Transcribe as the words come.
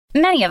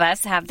Many of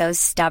us have those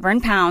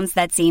stubborn pounds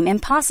that seem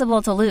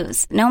impossible to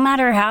lose, no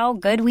matter how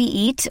good we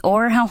eat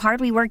or how hard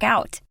we work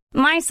out.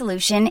 My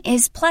solution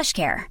is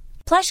PlushCare.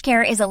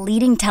 PlushCare is a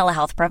leading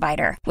telehealth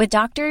provider with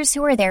doctors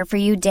who are there for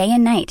you day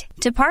and night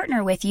to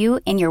partner with you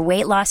in your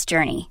weight loss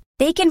journey.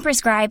 They can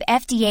prescribe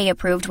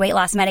FDA-approved weight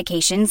loss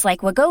medications like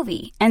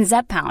Wegovy and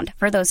Zepbound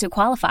for those who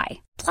qualify.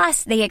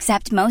 Plus, they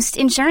accept most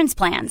insurance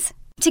plans.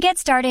 To get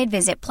started,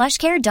 visit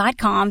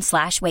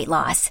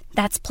plushcare.com/weightloss.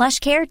 That's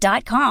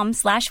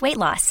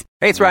plushcare.com/weightloss.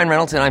 Hey, it's Ryan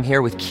Reynolds, and I'm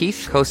here with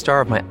Keith,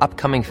 co-star of my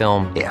upcoming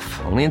film, If,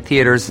 only in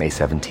theaters May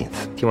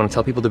 17th. Do you want to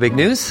tell people the big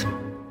news?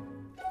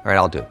 All right,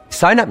 I'll do it.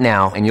 Sign up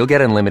now and you'll get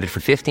unlimited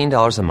for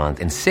 $15 a month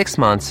and 6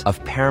 months of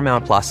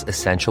Paramount Plus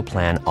Essential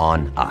Plan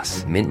on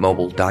us.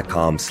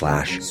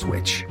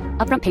 MintMobile.com/switch.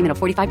 Upfront payment of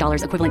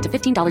 $45 equivalent to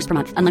 $15 per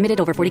month. Unlimited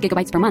over 40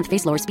 gigabytes per month.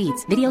 Face lower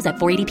speeds. Videos at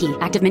 480p.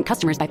 Active Mint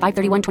customers by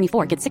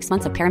 531.24 get 6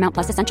 months of Paramount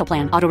Plus Essential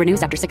Plan. Auto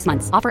renews after 6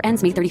 months. Offer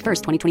ends May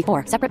 31st,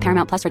 2024. Separate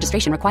Paramount Plus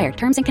registration required.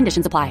 Terms and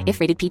conditions apply if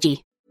rated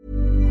PG.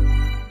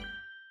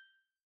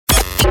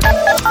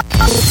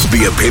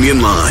 The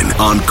Opinion Line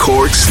on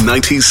Cork's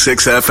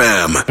 96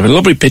 FM. I have a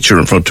lovely picture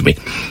in front of me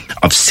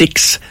of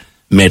 6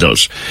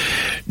 medals.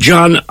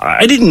 John,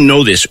 I didn't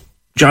know this.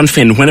 John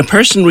Finn, when a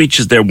person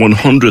reaches their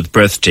 100th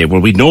birthday, well,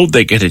 we know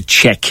they get a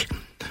cheque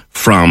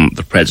from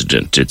the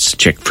president. It's a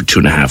cheque for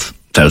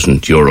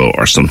 €2,500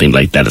 or something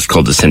like that. It's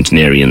called the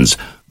Centenarian's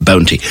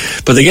Bounty.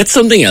 But they get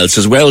something else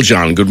as well,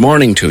 John. Good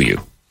morning to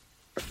you.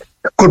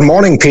 Good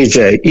morning,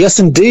 PJ. Yes,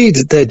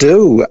 indeed, they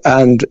do.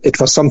 And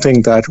it was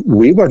something that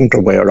we weren't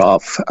aware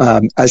of.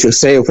 As you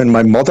say, when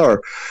my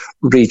mother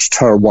reached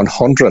her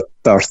 100th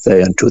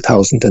birthday in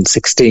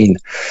 2016,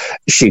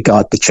 she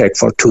got the cheque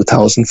for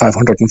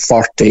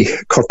 $2,540,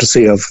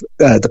 courtesy of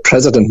the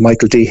President,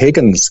 Michael D.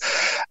 Higgins.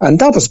 And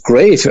that was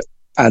great.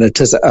 And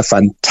it is a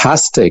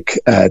fantastic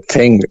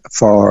thing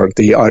for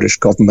the Irish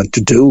government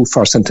to do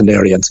for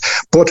centenarians.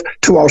 But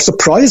to our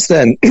surprise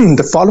then,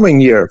 the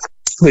following year,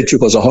 which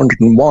was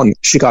 101,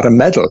 she got a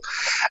medal.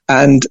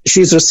 And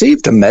she's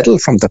received a medal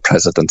from the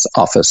President's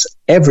office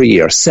every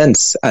year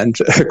since. And,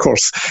 of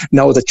course,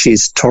 now that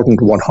she's turned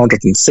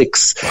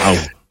 106, wow.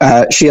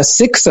 She has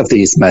 6 of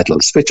these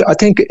medals, which I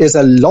think is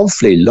a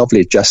lovely,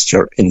 lovely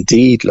gesture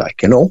indeed,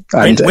 like, you know.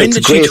 And when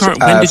did she turn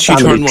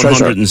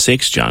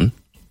 106, John?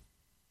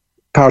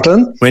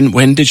 Pardon?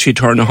 When did she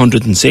turn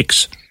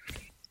 106?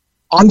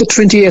 On the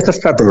 28th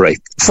of February.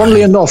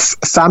 Funnily enough,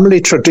 family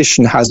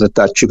tradition has it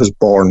that she was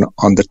born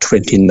on the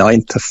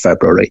 29th of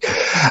February.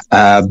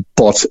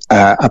 But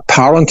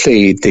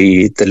apparently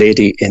the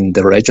lady in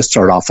the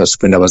register office,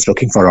 when I was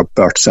looking for her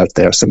birth cert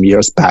there some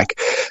years back,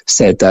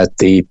 said that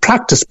the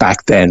practice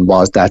back then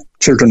was that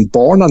children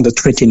born on the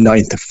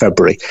 29th of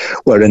February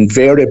were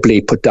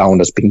invariably put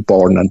down as being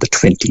born on the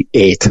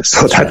 28th,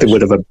 so that they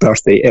would have a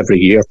birthday every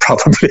year,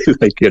 probably,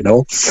 like, you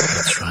know.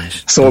 That's right.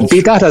 So be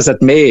that as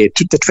it may,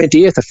 the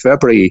 28th of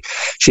February,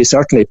 she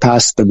certainly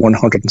passed the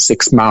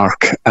 106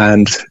 mark,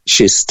 and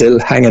she's still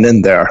hanging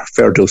in there.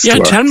 Fair dues to her.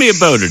 Yeah, tell me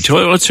about her.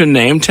 What's her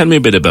name? Tell me a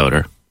bit about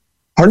her.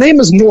 Her name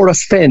is Nora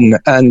Finn,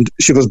 and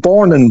she was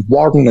born in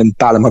Warden in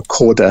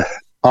Ballymacoda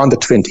on the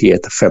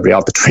 28th of February,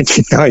 on the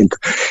 29th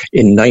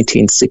in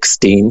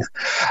 1916.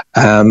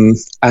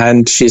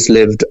 And she's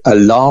lived a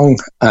long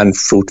and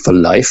fruitful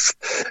life.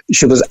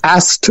 She was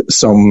asked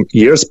some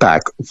years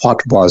back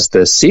what was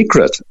the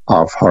secret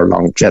of her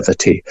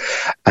longevity.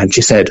 And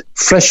she said,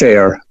 fresh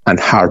air and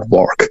hard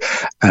work.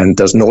 And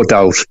there's no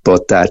doubt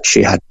but that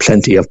she had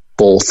plenty of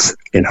both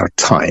in her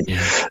time.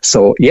 Yeah.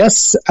 So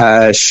yes,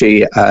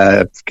 she's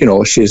a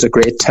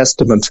great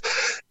testament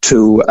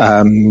to,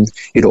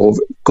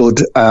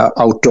 good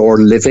outdoor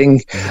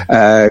living,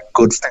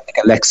 good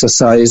physical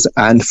exercise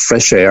and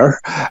fresh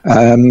air,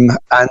 and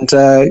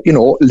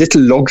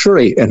little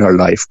luxury in her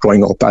life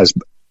growing up, as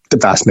the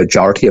vast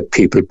majority of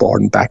people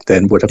born back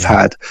then would have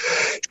had,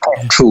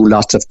 through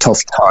lots of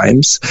tough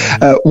times.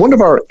 One of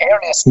our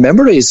earliest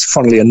memories,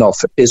 funnily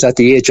enough, is at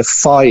the age of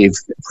 5,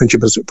 when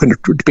it would have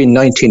been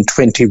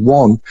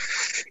 1921.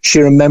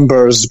 She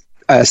remembers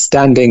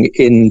standing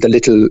in the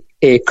little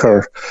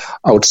acre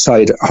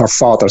outside her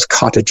father's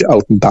cottage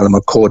out in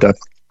Ballymacoda.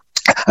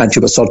 And she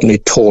was suddenly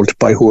told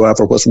by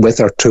whoever was with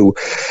her to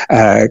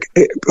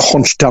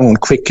hunch down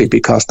quickly,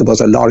 because there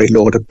was a lorry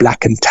load of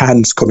black and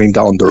tans coming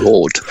down the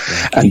road.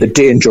 And the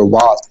danger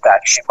was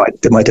that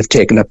they might have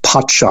taken a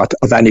pot shot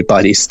of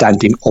anybody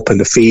standing up in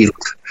the field.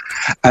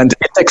 And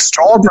it's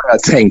extraordinary, I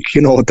think,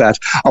 that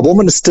a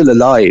woman is still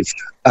alive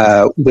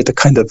with a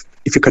kind of,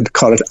 if you could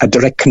call it, a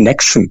direct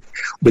connection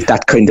with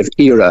that kind of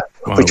era,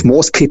 which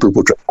most people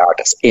would regard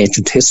as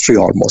ancient history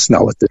almost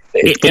now at this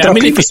stage. But there are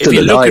people still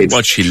alive look at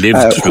what she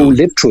lived through, who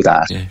lived through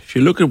that. Yeah, if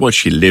you look at what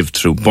she lived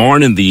through,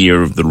 born in the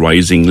year of the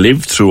Rising,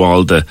 lived through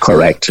all the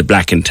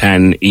black and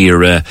tan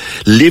era,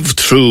 lived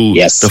through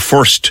the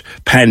first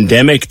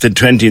pandemic, the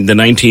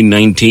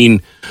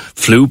 1919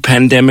 flu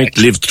pandemic,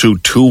 lived through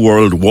 2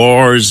 world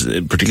wars,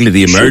 particularly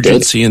the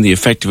emergency and the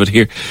effect of it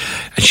here.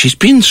 And she's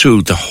been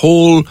through the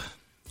whole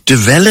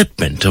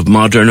development of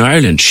modern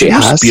Ireland. She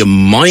must be a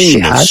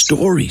mine of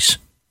stories.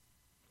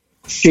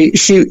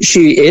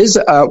 She is,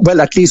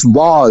 well, at least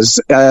was,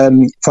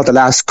 for the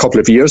last couple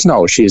of years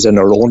now. She's in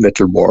her own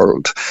little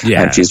world,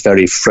 and she's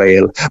very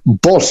frail.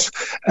 But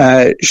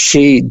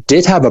she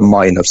did have a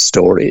mine of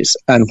stories.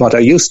 And what I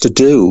used to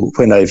do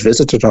when I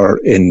visited her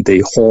in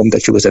the home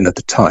that she was in at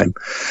the time,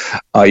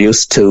 I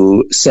used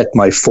to set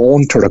my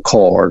phone to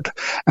record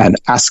and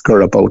ask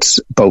her about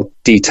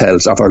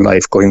details of her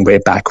life going way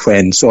back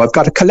when. So I've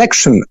got a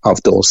collection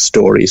of those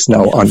stories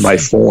now on my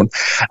phone.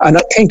 And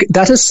I think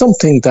that is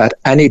something that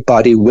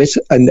anybody with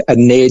an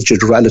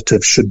aged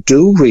relative should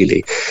do,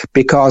 really,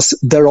 because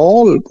they're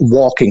all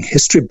walking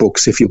history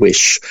books, if you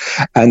wish,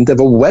 and they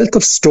have a wealth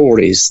of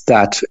stories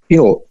that,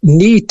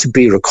 need to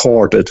be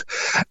recorded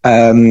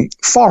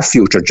for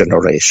future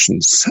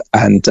generations.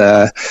 And,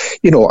 I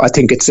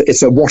think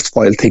it's a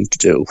worthwhile thing to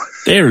do.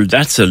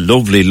 That's a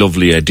lovely,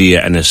 lovely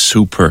idea, and a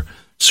super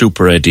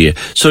idea.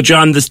 So,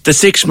 John, the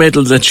 6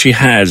 medals that she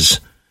has,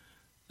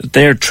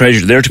 they're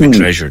treasured. They're to be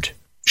treasured.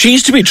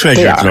 She's to be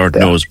treasured, Lord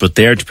knows, but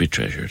they're to be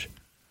treasured.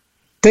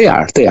 They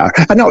are.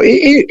 And now,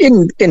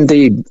 in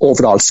the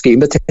overall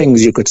scheme of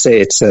things, you could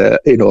say it's a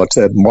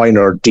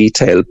minor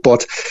detail,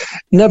 but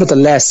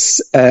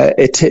nevertheless,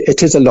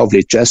 it is a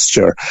lovely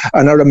gesture.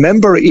 And I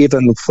remember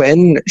even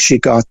when she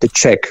got the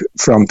check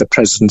from the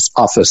president's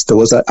office, there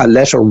was a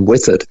letter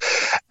with it,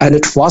 and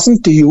it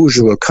wasn't the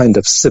usual kind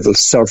of civil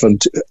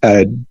servant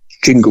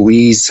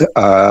jingoise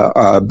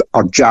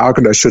or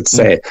jargon, I should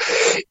say.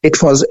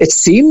 It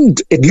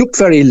looked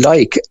very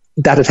like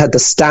that it had the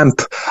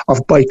stamp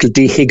of Michael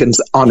D. Higgins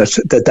on it,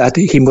 that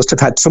he must have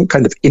had some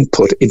kind of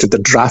input into the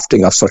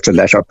drafting of such a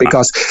letter,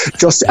 because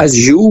just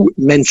as you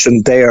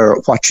mentioned there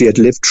what she had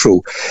lived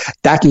through,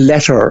 that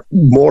letter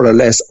more or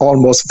less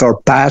almost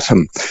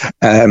verbatim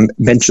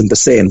mentioned the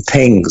same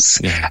things.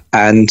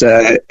 And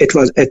it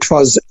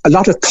was a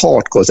lot of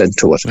thought goes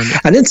into it.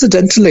 And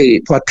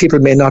incidentally, what people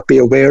may not be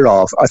aware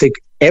of, I think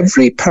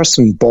every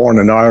person born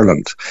in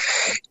Ireland,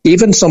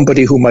 even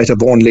somebody who might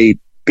have only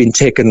been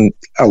taken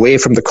away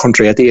from the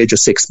country at the age of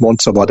 6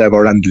 months or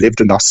whatever and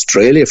lived in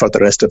Australia for the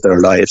rest of their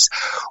lives,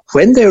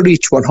 when they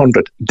reach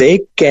 100,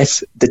 they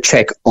get the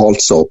check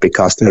also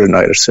because they're an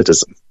Irish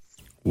citizen.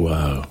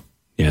 Wow.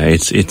 Yeah,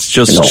 it's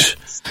just...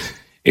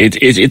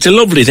 It's a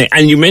lovely thing.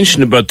 And you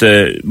mentioned about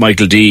the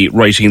Michael D.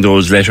 writing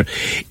those letters.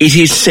 It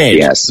is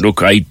said,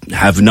 look, I've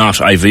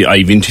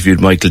interviewed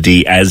Michael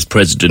D. as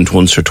president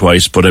once or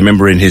twice, but I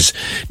remember in his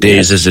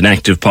days as an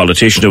active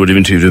politician, I would have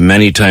interviewed him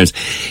many times.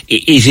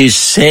 It is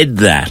said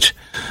that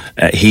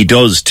he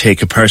does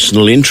take a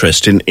personal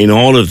interest in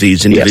all of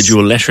these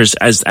individual letters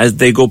as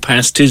they go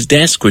past his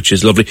desk, which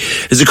is lovely.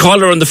 There's a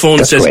caller on the phone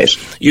that says,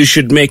 great. You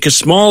should make a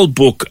small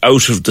book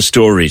out of the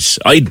stories.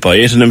 I'd buy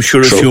it, and I'm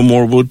sure a few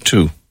more would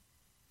too.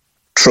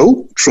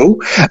 True.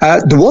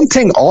 The one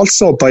thing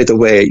also, by the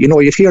way,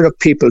 you hear of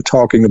people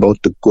talking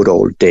about the good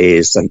old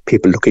days and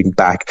people looking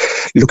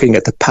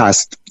at the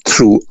past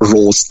through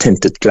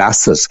rose-tinted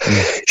glasses.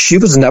 She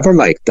was never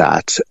like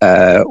that.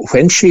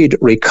 When she'd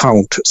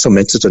recount some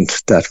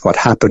incident that what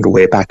happened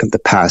way back in the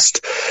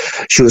past,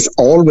 she was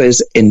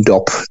always end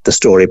up the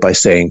story by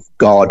saying,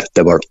 God,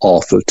 there were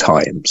awful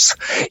times.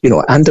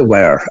 And there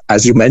were,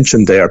 as you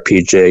mentioned there,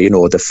 PJ,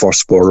 the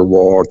First World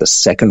War, the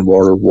Second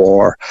World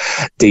War,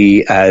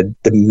 the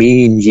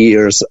mean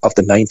years of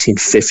the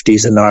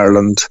 1950s in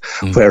Ireland,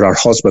 where her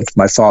husband,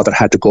 my father,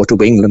 had to go to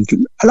England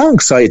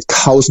alongside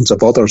thousands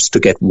of others to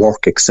get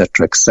work,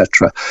 etc.,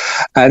 etc.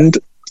 And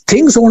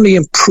things only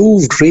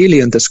improved really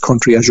in this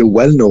country, as you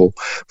well know,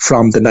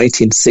 from the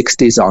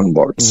 1960s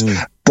onwards.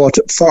 But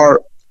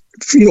for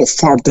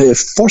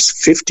the first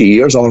 50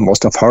 years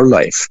almost of her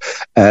life,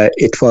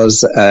 it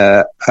was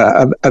a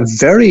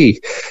very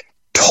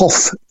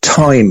tough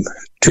time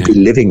to be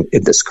living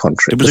in this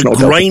country. There was a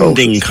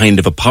grinding kind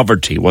of a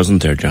poverty,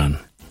 wasn't there, John?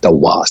 There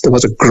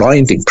was a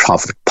grinding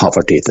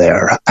poverty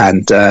there.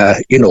 And,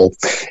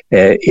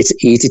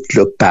 it's easy to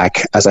look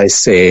back, as I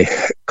say,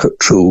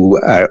 through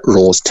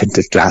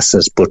rose-tinted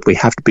glasses, but we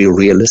have to be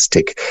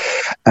realistic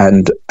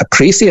and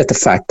appreciate the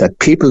fact that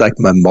people like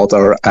my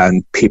mother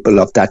and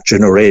people of that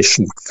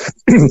generation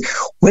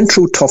went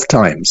through tough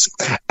times.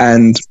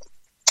 And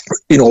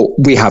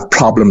we have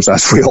problems,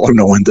 as we all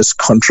know, in this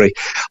country,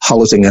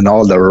 housing and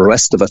all the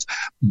rest of it.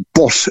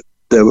 But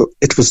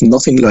it was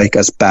nothing like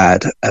as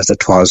bad as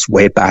it was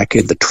way back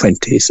in the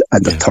 20s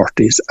and the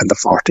 30s and the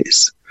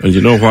 40s. And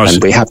you know what?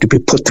 And we have to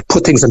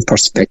put things in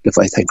perspective,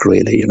 I think,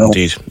 really,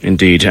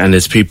 Indeed. And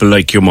it's people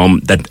like your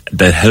mum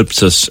that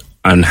helps us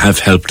and have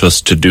helped us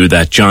to do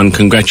that. John,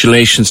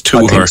 congratulations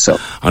to her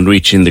on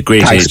reaching the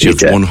great age of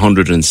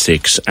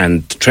 106,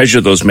 and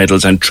treasure those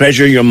medals and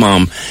treasure your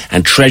mom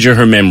and treasure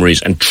her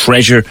memories and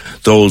treasure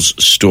those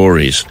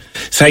stories.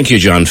 Thank you,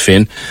 John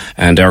Finn,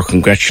 and our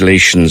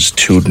congratulations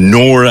to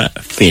Nora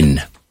Finn.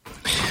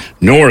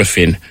 Nora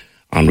Finn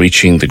on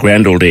reaching the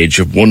grand old age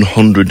of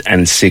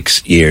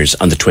 106 years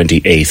on the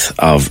 28th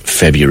of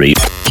February.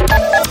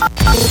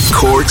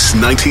 Cork's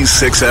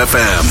 96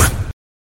 FM.